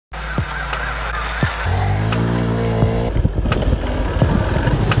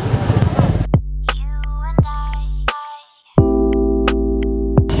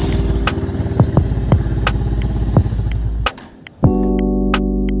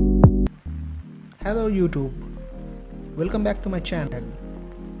Hello YouTube, welcome back to my channel.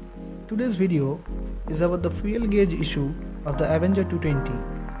 Today's video is about the fuel gauge issue of the Avenger 220.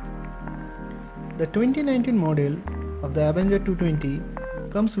 The 2019 model of the Avenger 220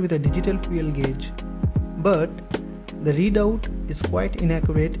 comes with a digital fuel gauge, but the readout is quite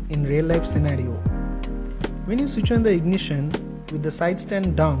inaccurate in real life scenario. When you switch on the ignition with the side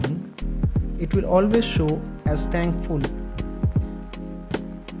stand down, it will always show as tank full.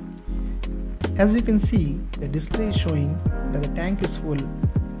 As you can see, the display is showing that the tank is full,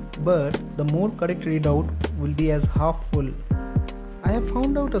 but the more correct readout will be as half full. I have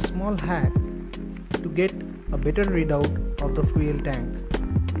found out a small hack to get a better readout of the fuel tank.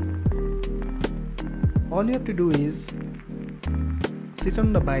 All you have to do is sit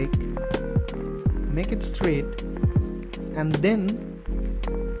on the bike, make it straight, and then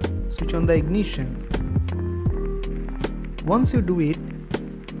switch on the ignition. Once you do it,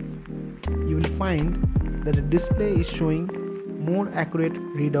 you will find that the display is showing more accurate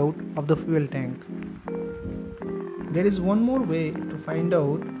readout of the fuel tank. There is one more way to find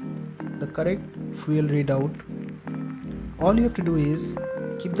out the correct fuel readout. All you have to do is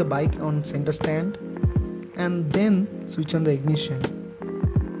keep the bike on center stand and then switch on the ignition.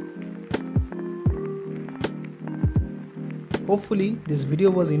 Hopefully this video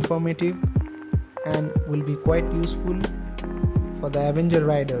was informative and will be quite useful for the Avenger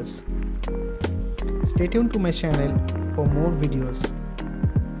riders. Stay tuned to my channel for more videos.